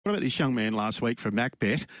What about this young man last week from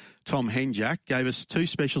MacBet, Tom Henjak, gave us two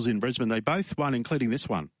specials in Brisbane. They both won, including this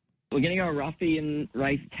one. We're going to go roughy in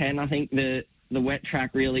race 10. I think the wet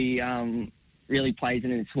track really plays in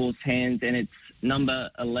his horse hands, and it's number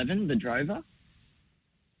 11, the Drover.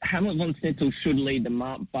 Hamlet von Schnitzel should lead them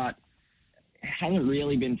up, but hasn't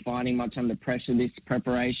really been finding much under pressure this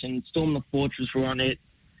preparation. Storm the Fortress were on it.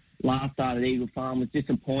 Last start at Eagle Farm was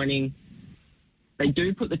disappointing. They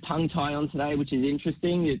do put the tongue tie on today, which is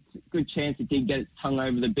interesting. It's a good chance it did get its tongue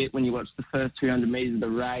over the bit when you watched the first 200 metres of the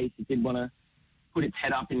race. It did want to put its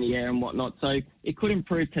head up in the air and whatnot. So it could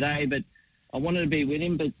improve today, but I wanted to be with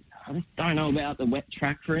him, but I just don't know about the wet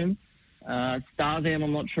track for him. Starzan,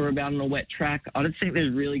 I'm not sure about on the wet track. I just think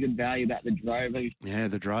there's really good value about the Drover. Yeah,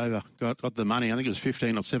 the Drover got the money. I think it was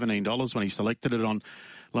 $15 or $17 when he selected it on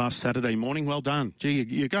last Saturday morning. Well done. Gee,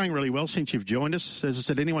 you're going really well since you've joined us. As I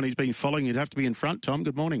said, anyone who's been following, you'd have to be in front. Tom,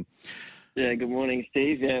 good morning. Yeah, good morning,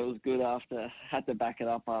 Steve. Yeah, it was good had to back it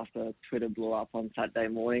up after Twitter blew up on Saturday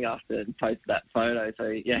morning after I posted that photo. So,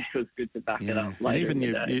 yeah, it was good to back it up later and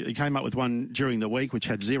even you came up with one during the week which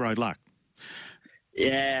had zero luck.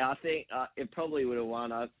 Yeah, I think it probably would have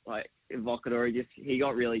won. Evocador, he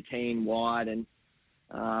got really keen wide and,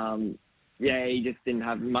 he just didn't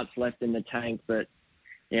have much left in the tank. But,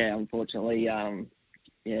 yeah, unfortunately,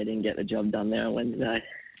 didn't get the job done there on Wednesday.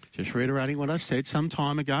 Just reiterating what I said some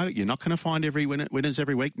time ago, you're not going to find every winners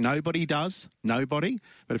every week. Nobody does. Nobody.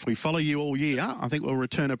 But if we follow you all year, I think we'll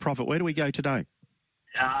return a profit. Where do we go today?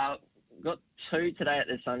 Got two today at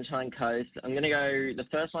the Sunshine Coast. I'm going to go, the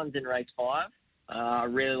first one's in race 5. I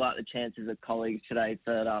really like the chances of Colleagues today,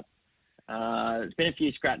 third up. There's been a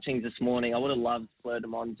few scratchings this morning. I would have loved Fleur de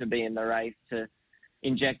Monde to be in the race to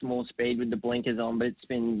inject more speed with the blinkers on, but it's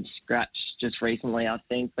been scratched just recently, I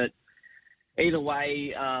think. But either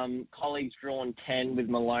way, Colleagues drawn 10 with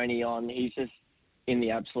Maloney on. He's just in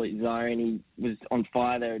the absolute zone. He was on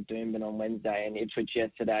fire there at Doomben on Wednesday, and Ipswich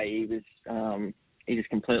yesterday. He just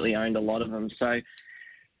completely owned a lot of them. So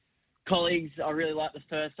Colleagues, I really like the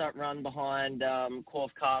first up run behind Corfe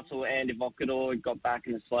Castle and Evocador. Got back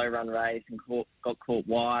in the slow run race and got caught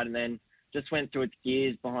wide, and then just went through its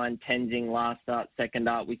gears behind Tenzing last start, second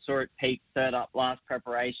up. We saw it peak third up last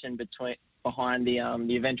preparation behind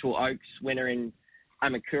the eventual Oaks winner in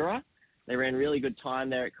Amakura. They ran really good time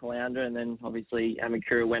there at Caloundra, and then obviously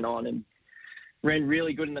Amakura went on and ran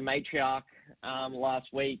really good in the Matriarch last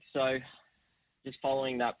week. So just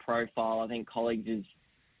following that profile, I think Colleagues is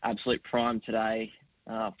absolute prime today.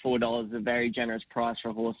 $4 is a very generous price for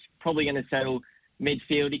a horse. Probably going to settle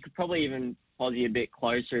midfield. He could probably even posse a bit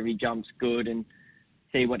closer if he jumps good and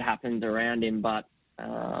see what happens around him. But,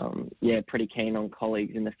 pretty keen on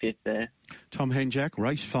Colleagues in the 5th there. Tom Henjak,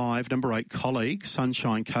 race 5, number 8, Colleagues,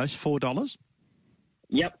 Sunshine Coast, $4.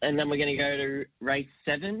 Yep, and then we're going to go to race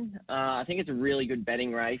 7. I think it's a really good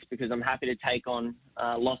betting race because I'm happy to take on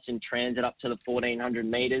Lost in Transit up to the 1,400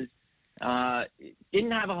 metres.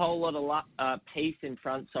 Didn't have a whole lot of pace in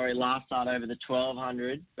front, last start over the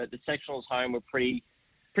 1,200, but the sectionals home were pretty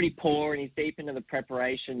poor, and he's deep into the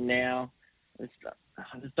preparation now.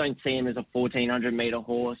 I just don't see him as a 1,400-metre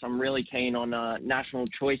horse. I'm really keen on National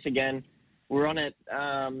Choice again. We're on it.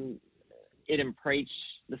 It and Preach,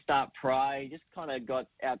 the start prior. He just kind of got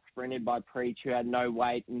out-sprinted by Preach, who had no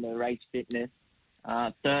weight in the race fitness.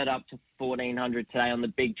 Third up to 1,400 today on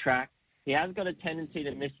the big track. He has got a tendency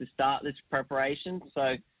to miss the start this preparation,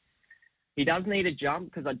 so he does need a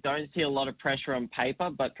jump because I don't see a lot of pressure on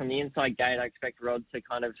paper, but from the inside gate, I expect Rod to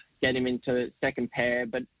kind of get him into second pair.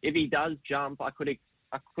 But if he does jump, I could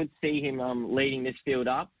see him leading this field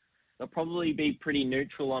up. They'll probably be pretty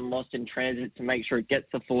neutral on Lost in Transit to make sure it gets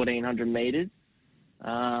the 1,400 metres.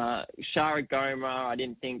 Shara Goma, I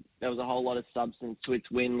didn't think there was a whole lot of substance to its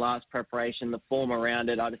win last preparation. The form around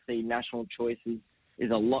it, I just see National Choices is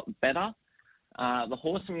a lot better. The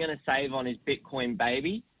horse I'm going to save on is Bitcoin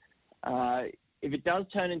Baby. If it does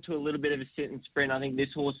turn into a little bit of a sit and sprint, I think this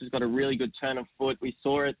horse has got a really good turn of foot. We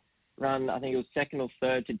saw it run, I think it was second or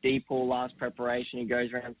third to Depaul last preparation. He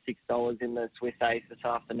goes around $6 in the Swiss Ace this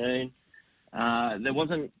afternoon.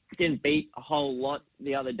 Didn't beat a whole lot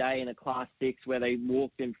the other day in a Class 6 where they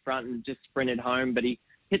walked in front and just sprinted home, but he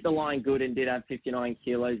hit the line good and did have 59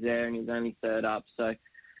 kilos there, and he was only third up. So I'm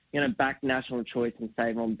going to back National Choice and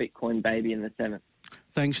save on Bitcoin Baby in the 7th.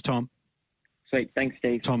 Thanks, Tom. Sweet. Thanks,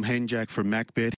 Steve. Tom Henjak from MacBet.